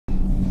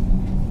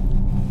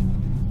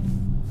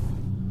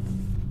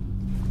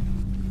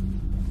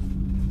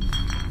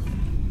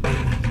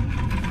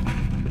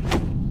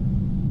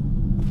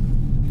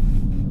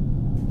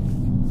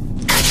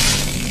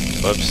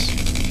Whoops.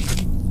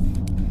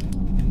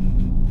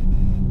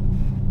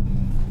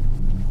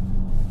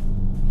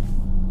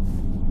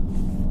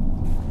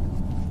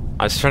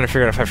 I was trying to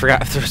figure out if I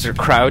forgot if there was a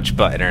crouch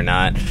button or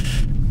not.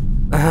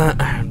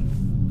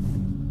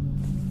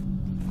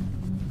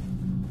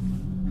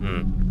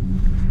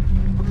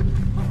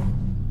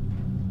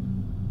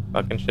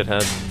 Fucking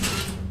shithead.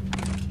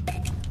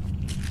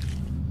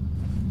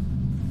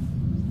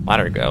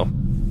 Ladder go.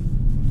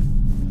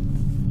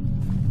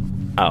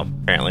 Oh,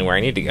 apparently where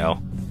I need to go.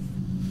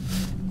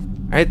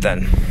 Alright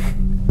then.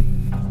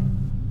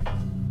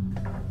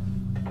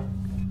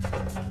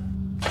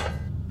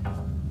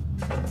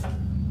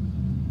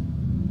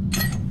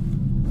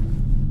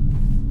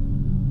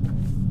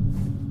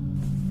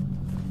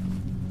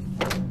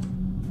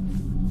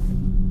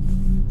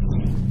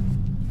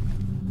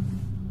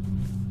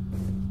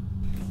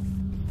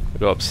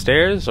 Go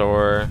upstairs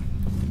or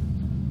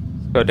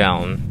go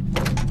down?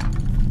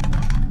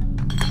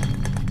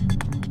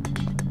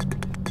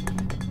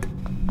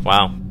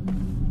 Wow.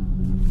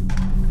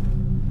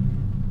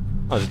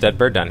 Oh, there's a dead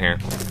bird down here.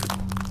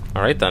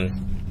 Alright then.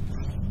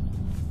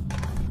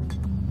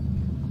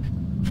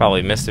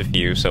 Probably missed a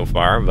few so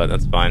far, but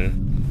that's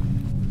fine.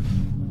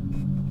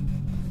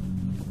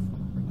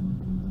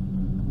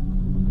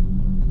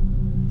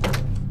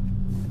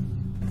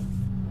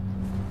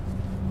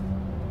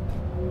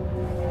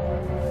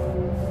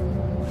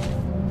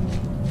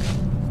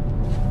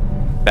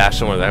 Bash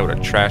someone with that with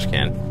a trash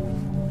can.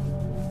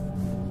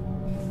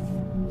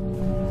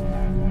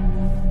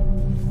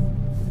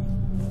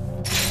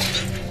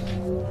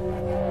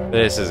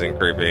 This isn't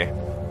creepy.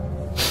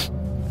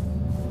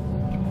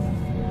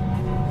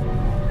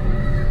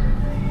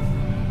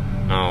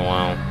 Oh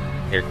wow.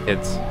 Here,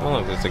 kids. Oh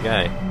look, there's a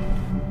guy.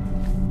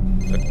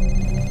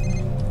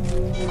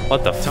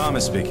 What the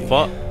Thomas speaking.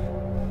 What?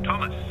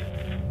 Thomas,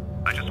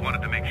 I just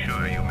wanted to make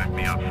sure you met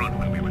me out front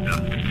when we were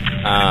done.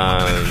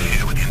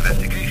 With the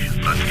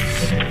investigation,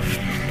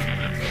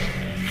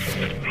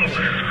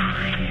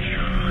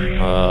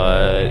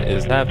 What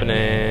is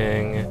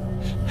happening?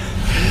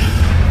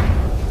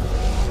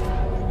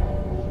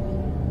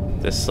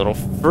 This little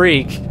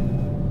freak.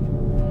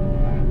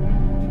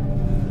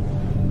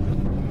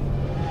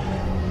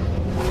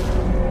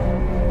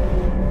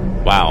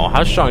 Wow,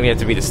 how strong do you have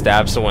to be to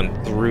stab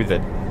someone through the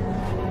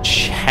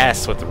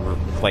chest with,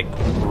 like,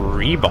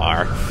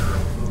 rebar?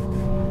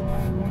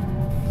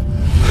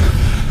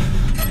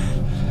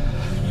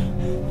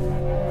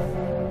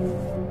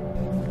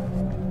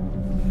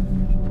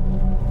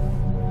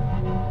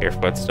 Hear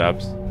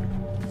footsteps.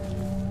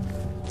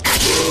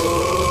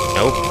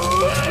 Nope.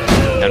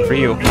 None for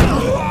you.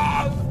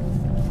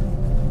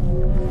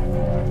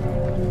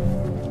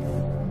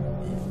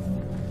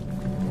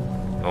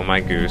 Oh my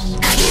goose.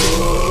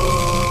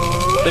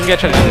 Then you guys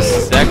tried to do the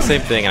exact same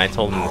thing and I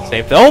told him the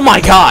same thing. Oh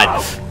my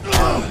god!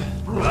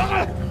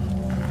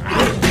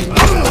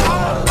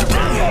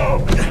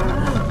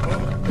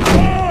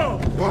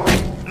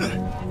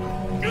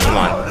 Come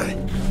on.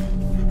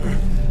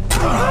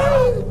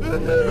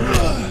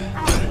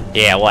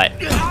 Yeah, what?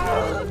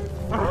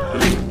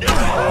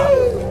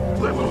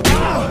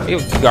 You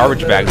have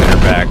garbage bags in her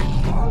back.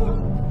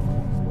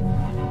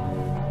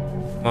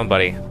 Come on,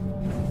 buddy.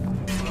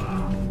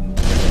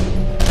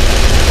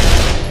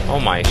 Oh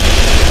my.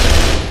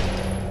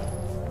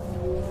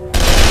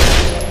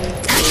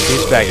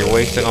 Douchebag, you're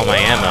wasting all my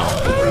ammo.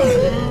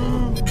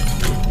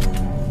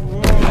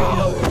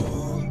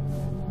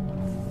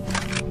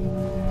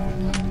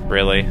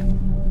 Really?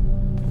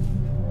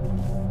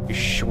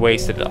 You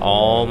wasted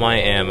all my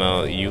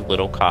ammo, you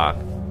little cock.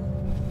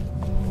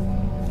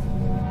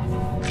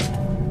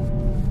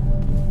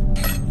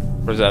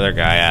 Where's the other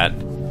guy at?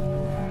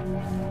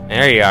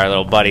 There you are,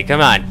 little buddy.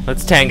 Come on,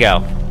 let's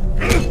tango.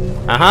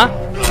 Uh-huh.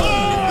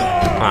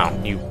 Wow,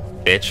 you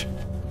bitch.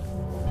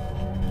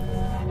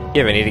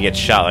 Yeah, I need to get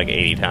shot like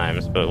 80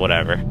 times, but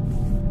whatever.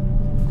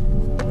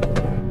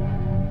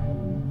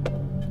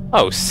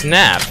 Oh,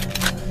 snap.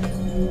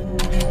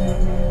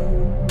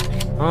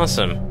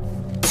 Awesome.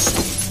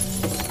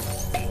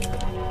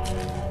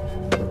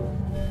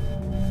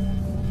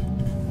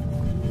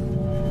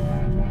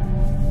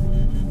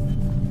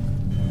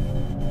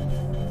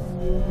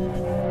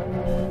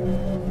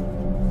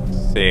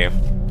 See.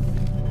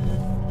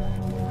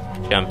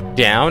 Jump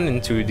down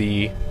into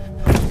the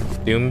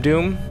Doom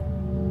Doom.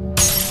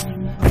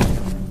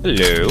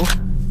 Hello.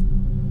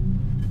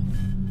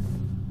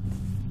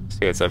 Let's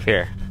see what's up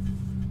here.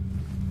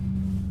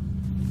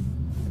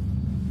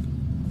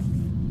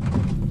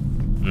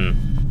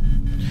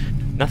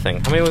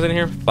 Nothing. How many was in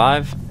here?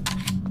 5?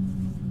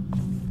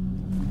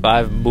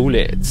 5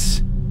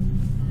 bullets.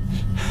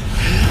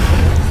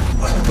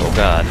 Oh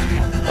god.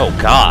 Oh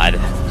god.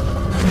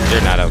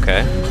 You're not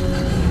okay.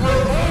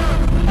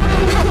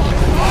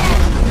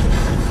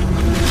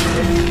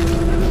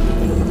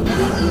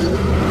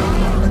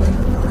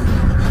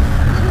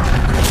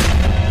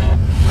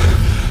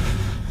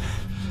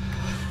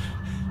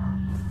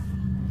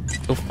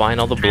 Go find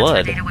all the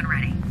blood. Data when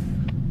ready.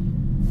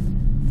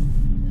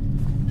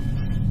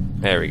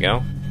 There we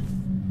go.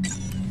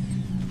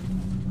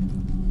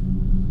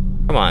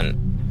 Come on.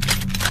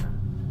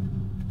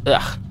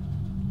 Ugh.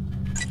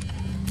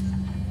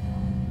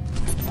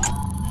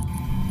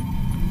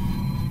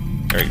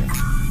 There you go.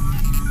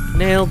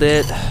 Nailed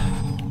it.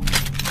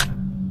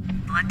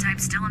 Blood type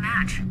still a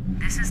match.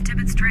 This is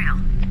Tibbet's trail.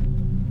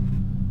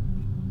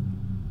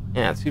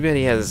 Yeah, too bad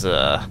he has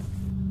no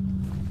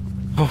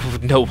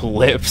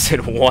lips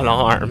and one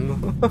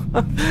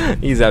arm.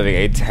 He's having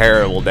a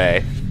terrible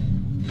day.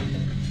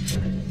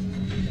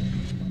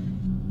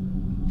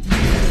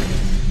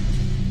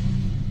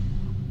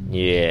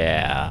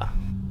 Yeah.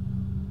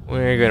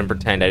 We're gonna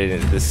pretend I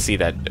didn't just see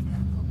that.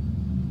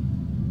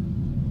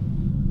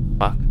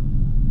 Fuck.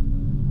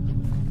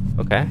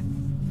 Okay.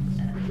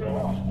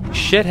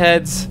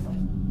 Shitheads.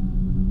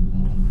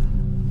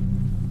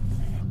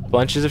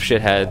 Bunches of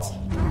shitheads.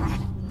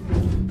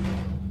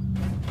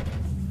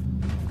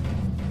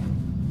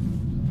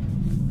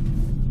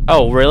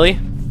 Oh, really?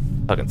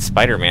 Fucking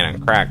Spider-Man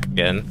on crack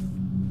again.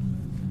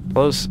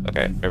 Close?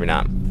 Okay, maybe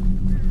not.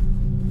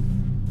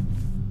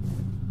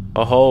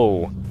 Oh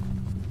ho!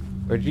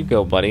 Where'd you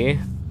go, buddy?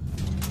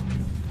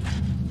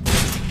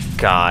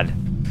 God.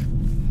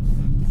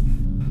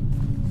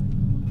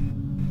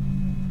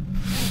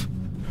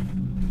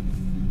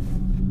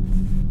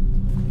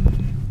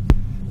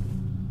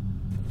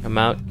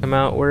 Come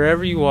out,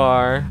 wherever you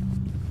are.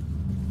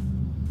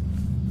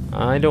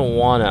 I don't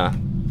wanna.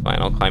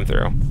 Fine, I'll climb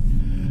through.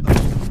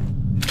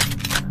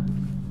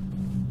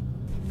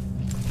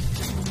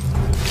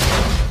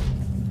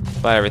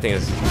 But everything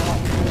is...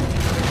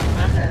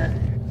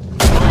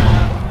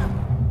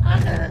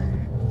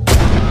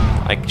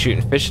 like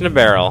shooting fish in a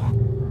barrel.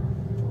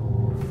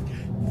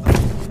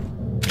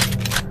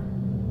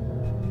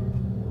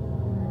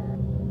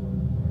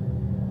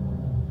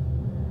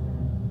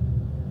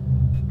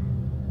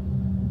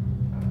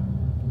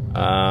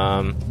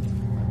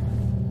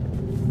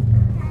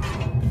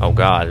 Oh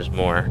god, there's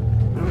more.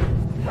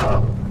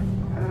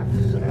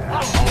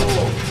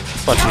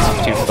 Fuck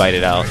these two fight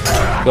it out.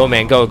 Go,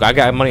 man, go. I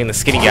got money on the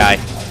skinny guy.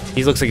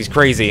 He looks like he's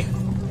crazy.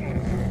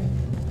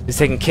 He's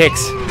taking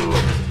kicks.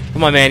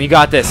 Come on, man, you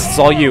got this. It's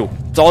all you.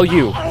 It's all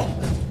you.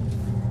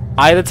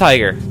 Eye of the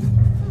tiger.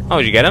 Oh,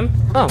 did you get him?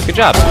 Oh, good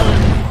job.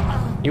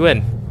 You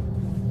win.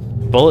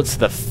 Bullets to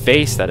the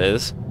face, that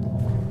is.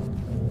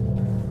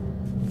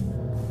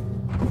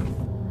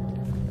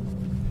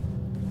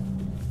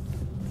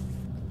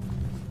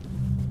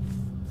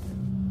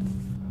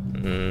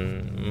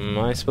 Am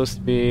I supposed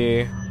to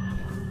be...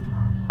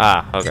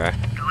 Ah, okay.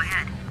 Go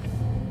ahead.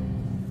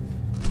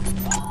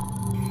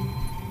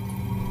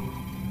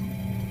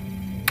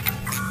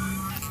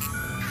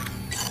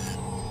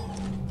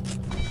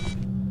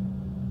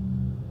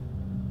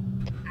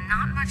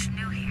 Not much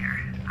new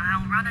here.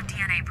 I'll run a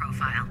DNA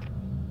profile.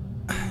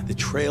 The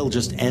trail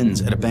just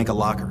ends at a bank of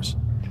lockers.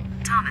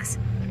 Thomas,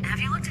 have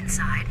you looked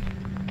inside?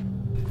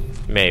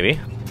 Maybe.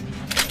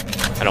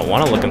 I don't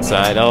want to look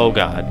inside. Oh,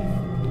 God.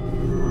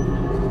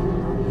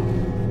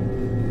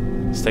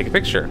 Let's take a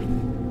picture.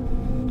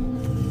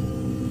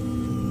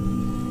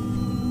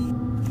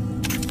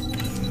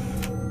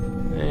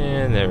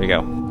 And there we go.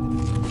 I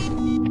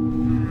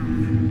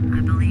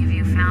believe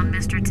you found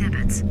Mr.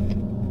 Tibbet's.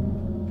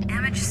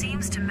 Image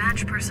seems to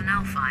match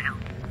personnel file.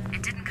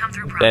 It didn't come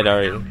through properly. Dead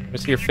already. Let me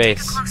see your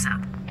face. Close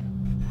up.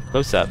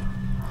 Close up.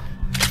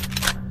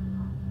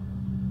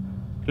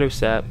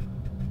 Close up.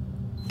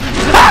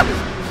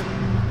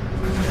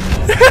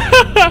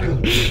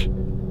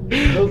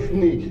 Help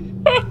me.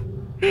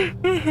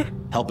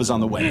 Help is on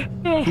the way.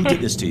 Who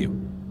did this to you?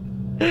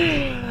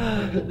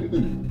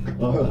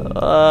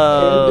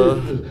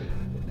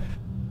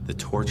 The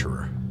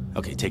torturer.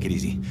 Okay, take it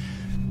easy.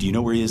 Do you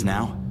know where he is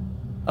now?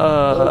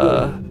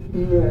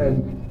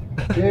 Man,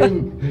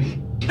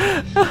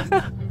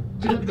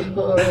 get the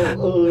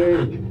hell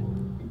away.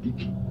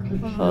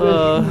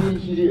 Let me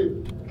here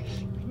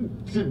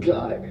to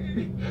die.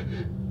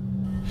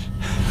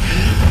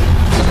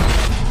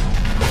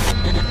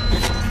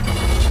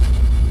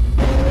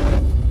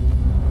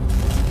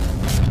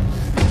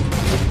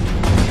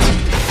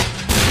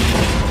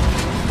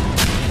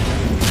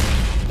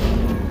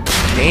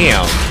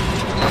 Damn.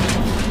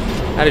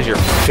 How does your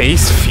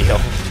face feel?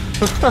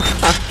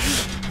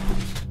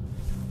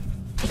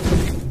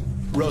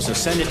 Rosa,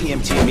 send an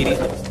EMT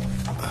immediately.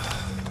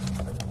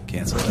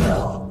 Cancel that.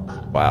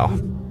 Wow.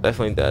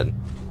 Definitely dead.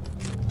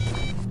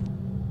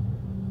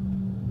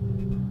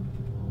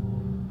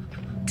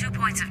 2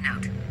 points of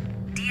note.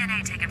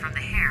 DNA taken from the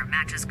hair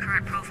matches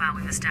current profile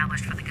we've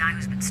established for the guy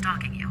who's been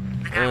stalking you.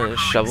 The guy we're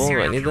calling shovel?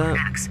 serial I need killer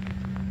that. X.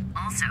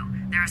 Also,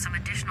 there are some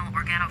additional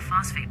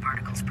organophosphate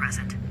particles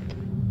present.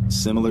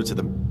 Similar to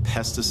the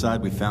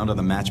pesticide we found on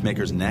the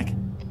matchmaker's neck?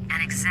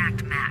 An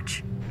exact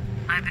match.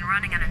 I've been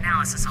running an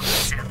analysis on these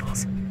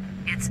samples.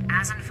 It's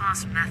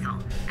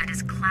azinphos-methyl and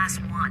is class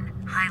 1,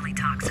 highly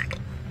toxic.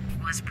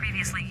 Was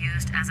previously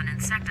used as an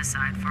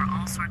insecticide for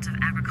all sorts of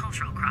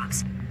agricultural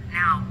crops,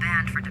 now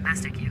banned for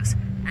domestic use,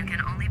 and can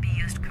only be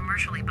used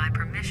commercially by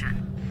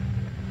permission.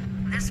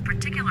 This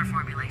particular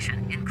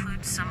formulation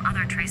includes some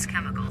other trace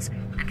chemicals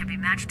and can be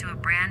matched to a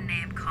brand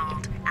name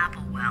called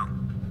Applewell.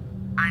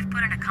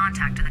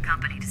 contact to the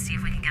company to see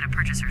if we can get a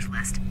purchaser's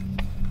list.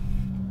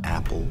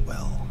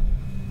 Applewell.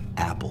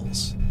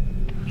 Apples.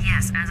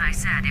 Yes, as I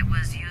said, it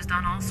was used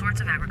on all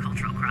sorts of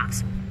agricultural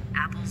crops.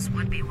 Apples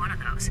would be one of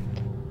those.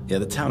 Yeah,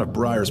 the town of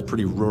Briar's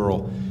pretty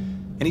rural.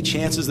 Any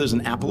chances there's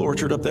an apple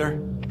orchard up there?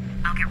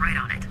 I'll get right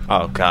on it.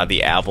 Oh god,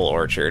 the apple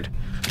orchard.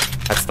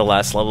 That's the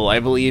last level,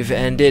 I believe,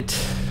 and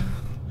it's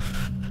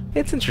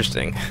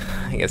interesting,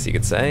 I guess you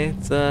could say.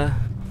 It's, yeah,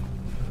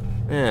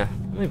 how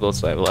many bullets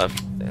do I have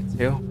left? That's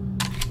 2.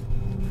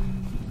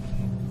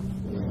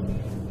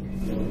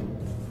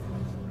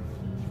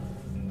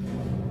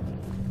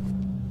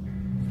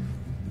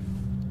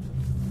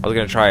 I was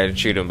gonna try to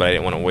shoot him, but I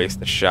didn't want to waste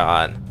the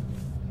shot.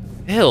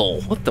 Ew,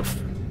 what the f...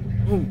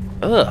 Ooh,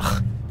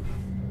 ugh.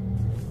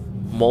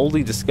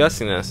 Moldy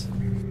disgustingness.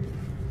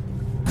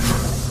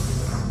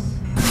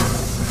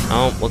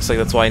 Oh, looks like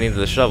that's why I needed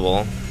the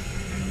shovel.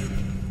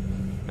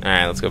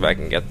 Alright, let's go back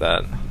and get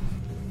that.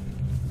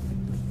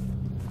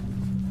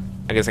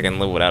 I guess I can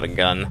live without a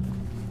gun.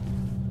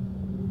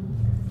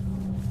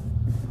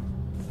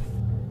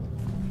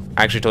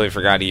 I actually totally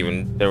forgot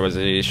even there was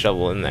a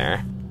shovel in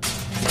there.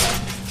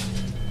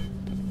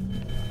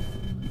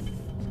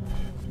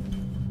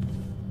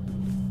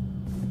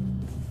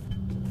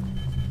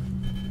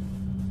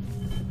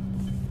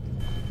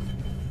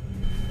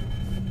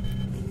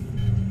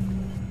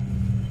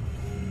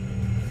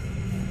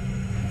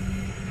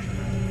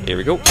 Here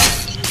we go.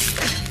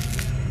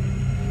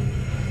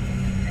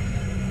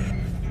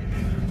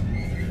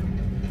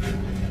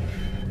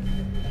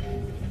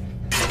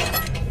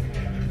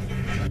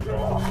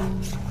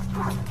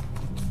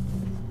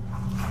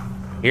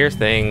 Here's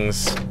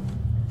things.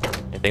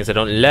 And things I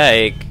don't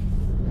like.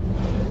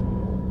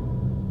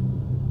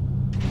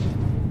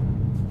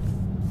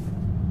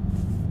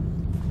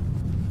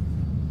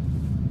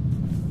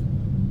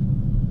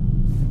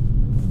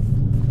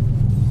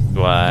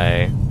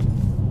 Why?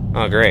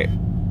 Oh, great.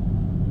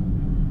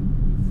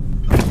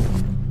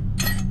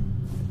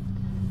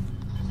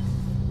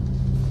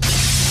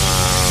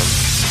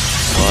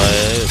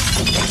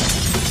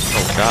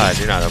 Oh god,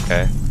 you're not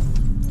okay.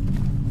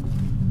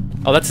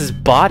 Oh, that's his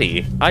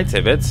body. Hi,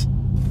 Tibbets.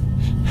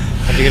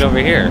 How'd you get over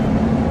here?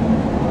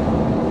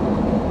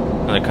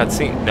 Another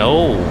cutscene.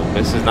 No,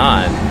 this is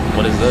not.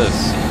 What is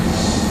this?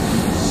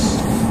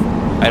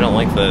 I don't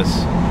like this.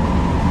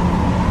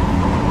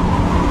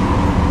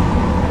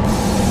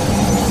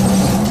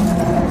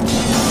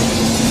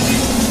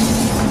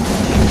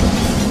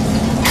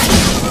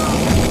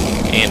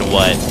 And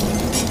what?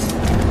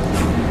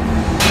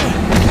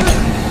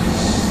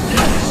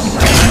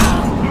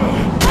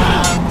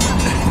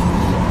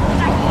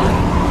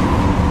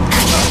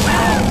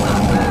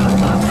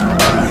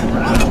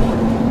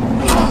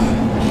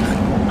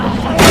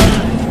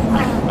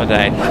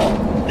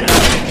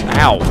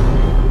 Ow.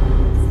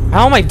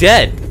 How am I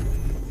dead?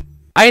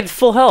 I had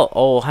full health.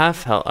 Oh,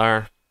 half health.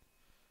 Alright,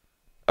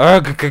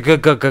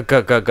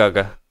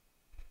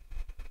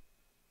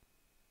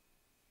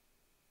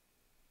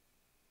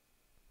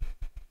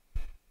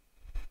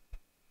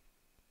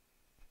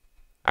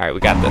 we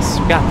got this.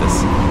 We got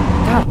this.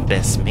 Got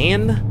this,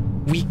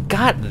 man. We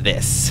got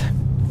this.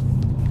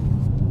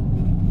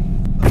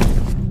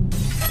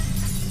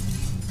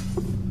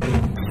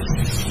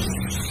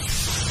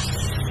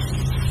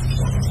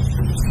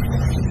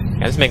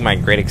 Can I just make my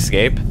great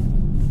escape?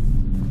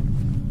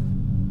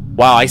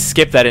 Wow, I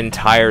skipped that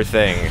entire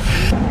thing.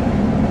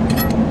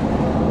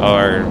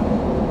 Or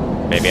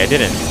maybe I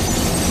didn't.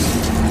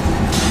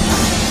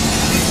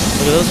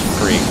 Look at those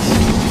freaks.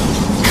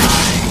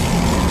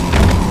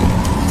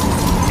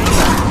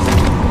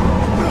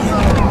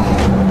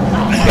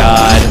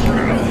 God.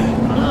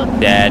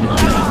 Dead.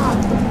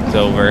 It's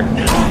over.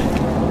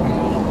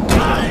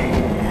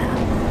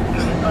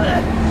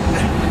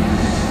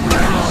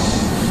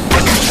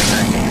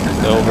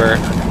 Over.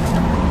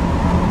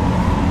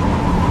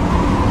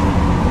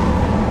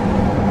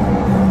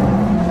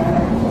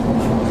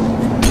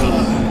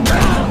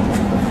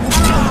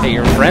 Hey,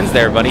 your friends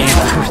there, buddy.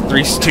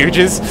 Three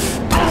Stooges.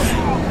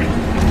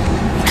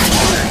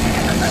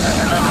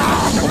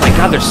 Oh my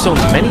god, there's so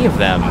many of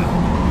them.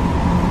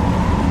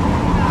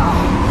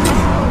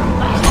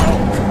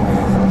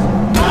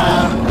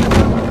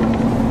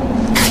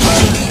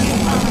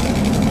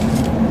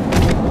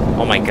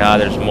 Oh my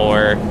god, there's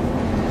more.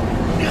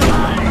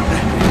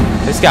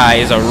 This guy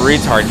is a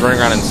retard running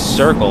around in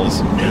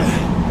circles.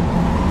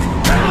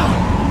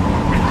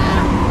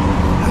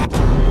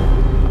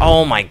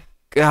 Oh my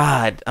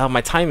god. Oh, my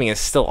timing is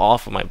still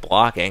off of my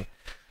blocking.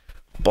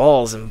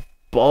 Balls and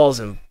balls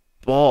and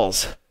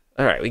balls.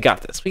 Alright, we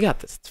got this. We got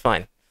this. It's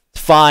fine.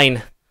 It's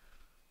fine.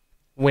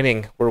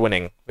 Winning. We're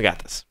winning. We got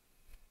this.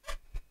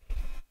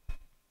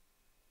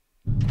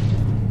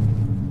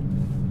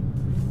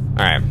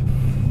 Alright.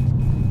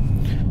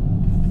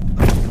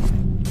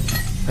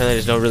 Apparently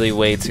there's no really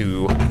way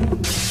to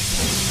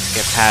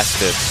get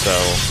past it, so...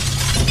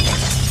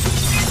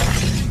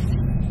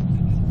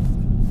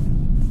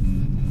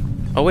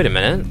 Oh, wait a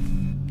minute.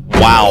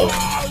 Wow.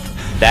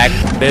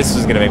 This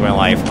is gonna make my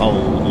life a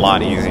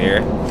lot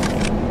easier.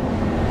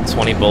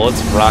 20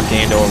 bullets, rock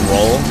and or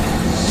roll.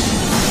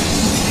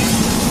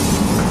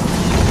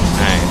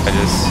 Alright, if I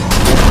just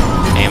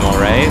ammo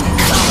right.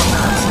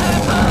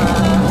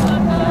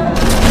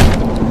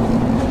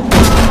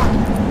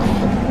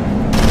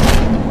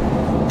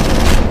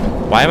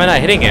 Why am I not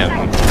hitting him?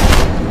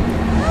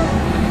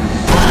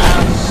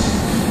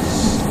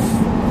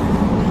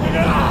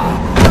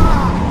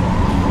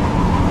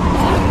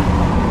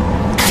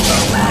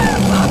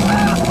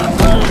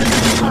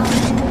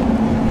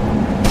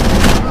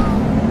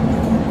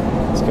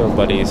 Let's go,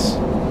 buddies.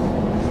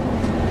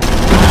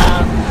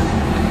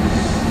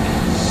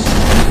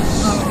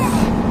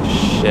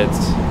 Shit.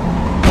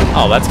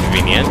 Oh, that's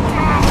convenient.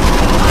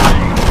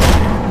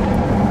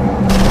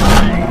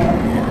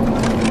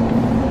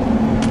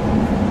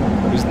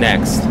 Who's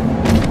next?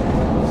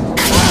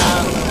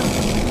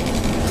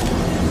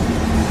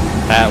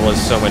 That was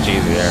so much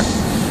easier.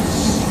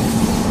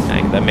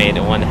 Dang, that made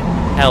one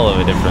hell of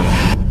a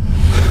difference.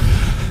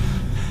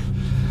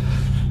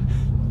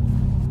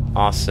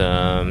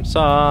 Awesome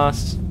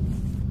sauce.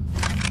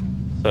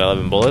 So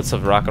 11 bullets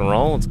of rock and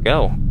roll. Let's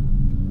go.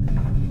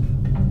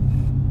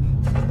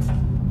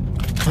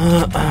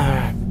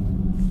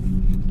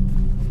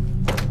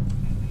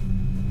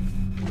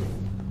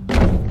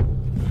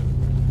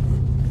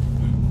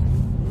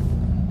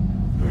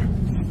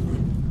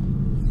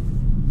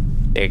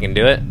 They can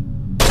do it.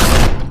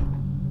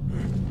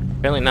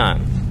 Apparently not.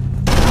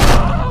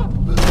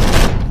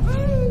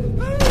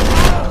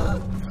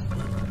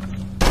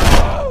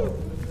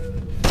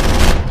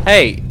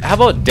 Hey, how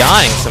about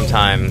dying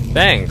sometime?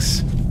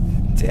 Thanks,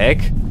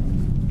 dick.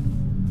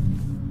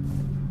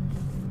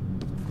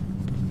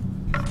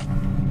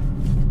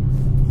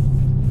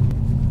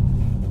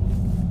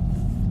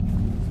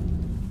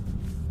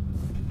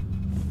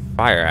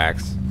 Fire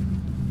axe.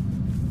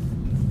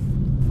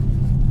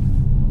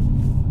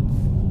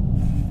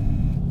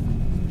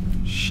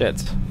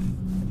 Shit.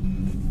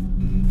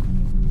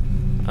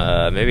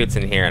 Maybe it's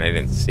in here and I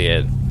didn't see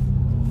it.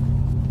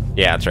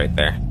 Yeah, it's right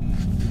there.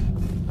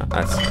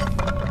 That's...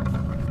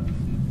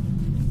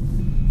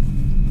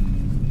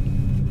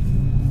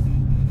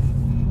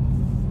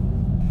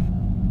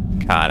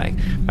 God,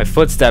 my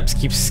footsteps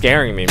keep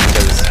scaring me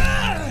because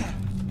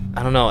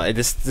I don't know.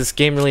 This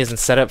game really isn't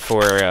set up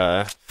for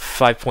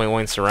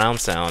 5.1 surround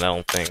sound. I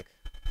don't think.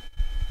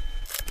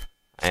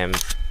 I am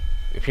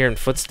hearing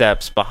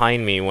footsteps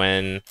behind me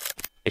when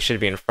they should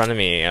be in front of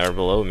me or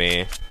below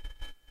me.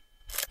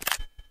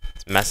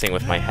 It's messing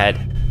with my head.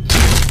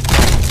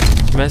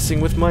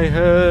 Messing with my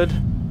head.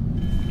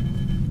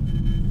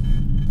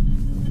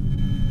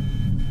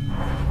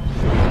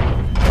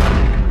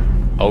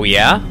 Oh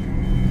yeah?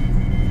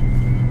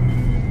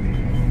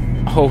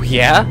 Oh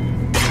yeah?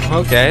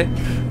 Okay.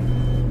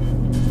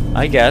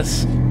 I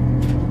guess.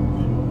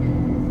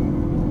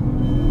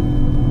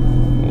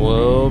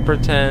 We'll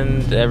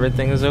pretend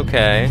everything is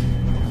okay.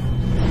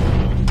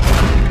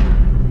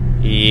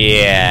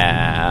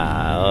 Yeah.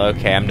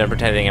 Okay, I'm done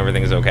pretending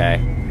everything's okay.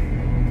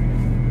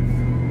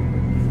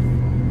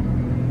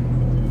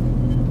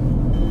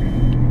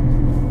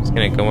 Just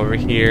gonna come over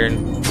here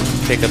and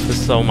pick up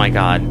this. Oh my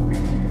god.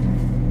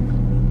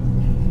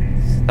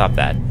 Stop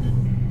that.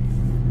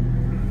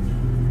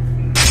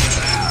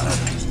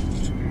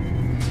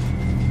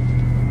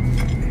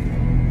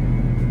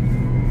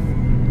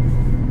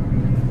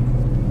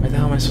 Where the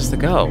hell am I supposed to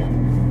go?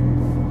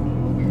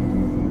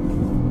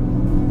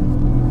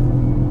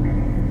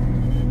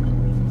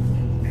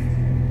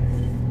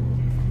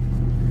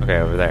 Okay,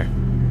 over there.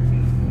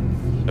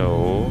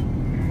 So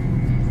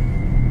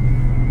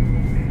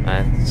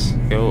let's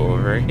go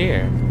over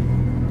here.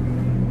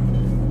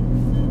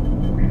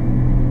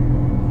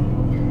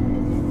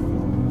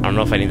 I don't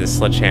know if I need the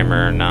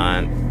sledgehammer or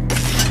not.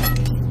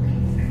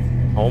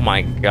 Oh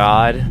my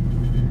god.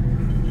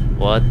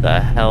 What the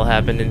hell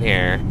happened in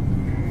here?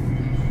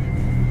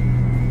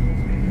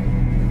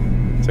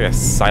 It's like a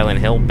Silent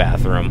Hill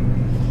bathroom.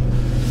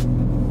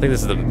 I think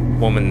this is the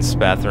woman's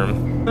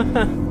bathroom.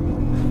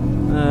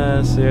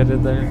 See what I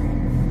did there?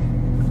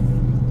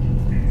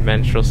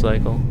 Menstrual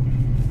cycle.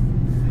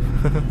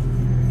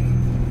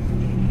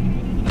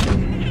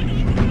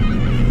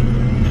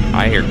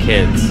 I hear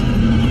kids.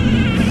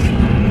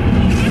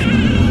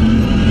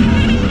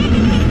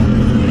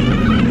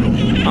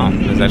 Oh,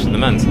 there's actually the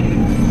men's.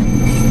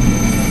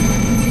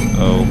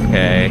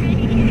 Okay.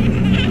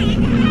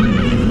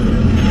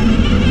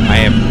 I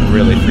am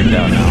really freaked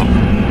out now.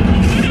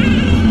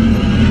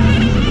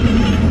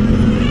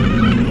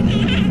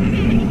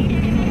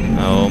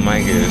 Oh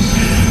my goose.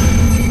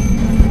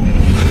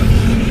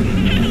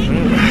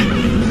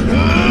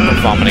 I'm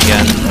vomiting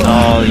again.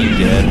 Oh, you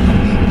did.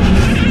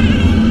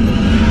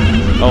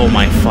 Oh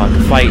my fuck.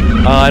 Fight.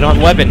 I don't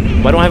have a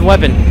weapon. Why don't I have a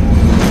weapon?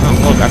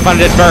 Oh, look, I found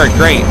a dead bird.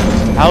 Great.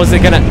 How is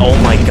it gonna... Oh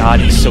my god,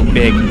 he's so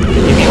big. Give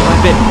me a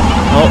weapon.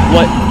 Oh,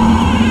 what?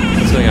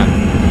 What's going on?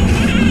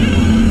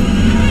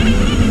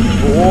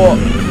 Whoa.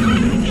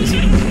 Is he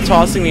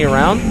tossing me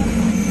around?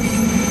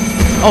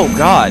 Oh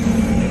god.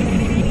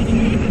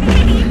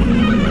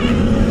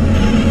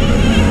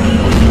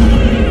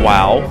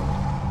 Wow.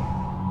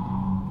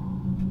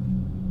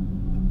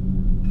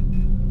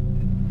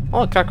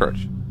 Oh, a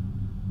cockroach.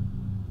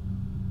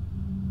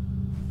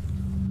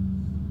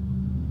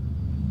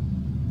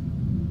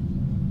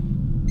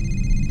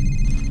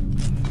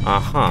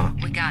 Uh-huh.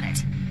 We got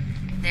it.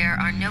 There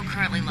are no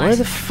currently Where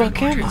the licensed fuck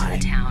fruit am orchards I? in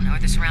the town or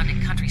the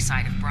surrounding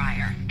countryside of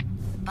Briar.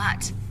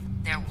 But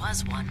there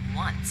was one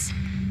once.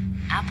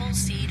 Apple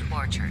Seed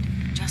Orchard,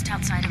 just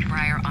outside of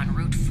Briar on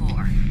Route 4.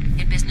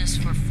 In business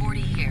for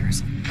 40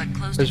 years, but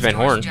closed There's its Van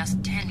doors Horn.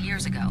 just 10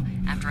 years ago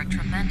after a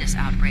tremendous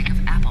outbreak of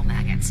apple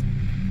maggots.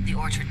 The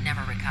orchard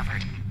never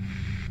recovered.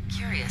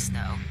 Curious,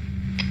 though.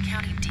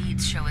 County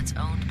deeds show it's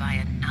owned by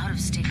an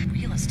out-of-state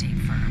real estate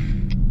firm.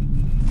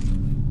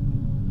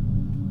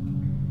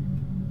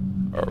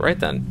 Alright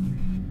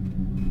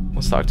then.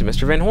 Let's talk to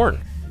Mr. Van Horn.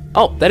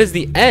 Oh, that is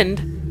the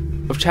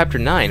end of Chapter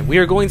 9. We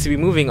are going to be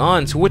moving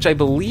on to which I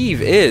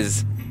believe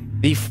is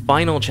the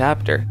final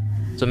chapter.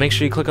 So make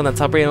sure you click on that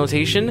top right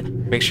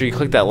annotation. Make sure you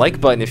click that like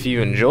button if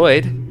you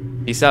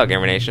enjoyed. Peace out,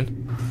 Gamer Nation.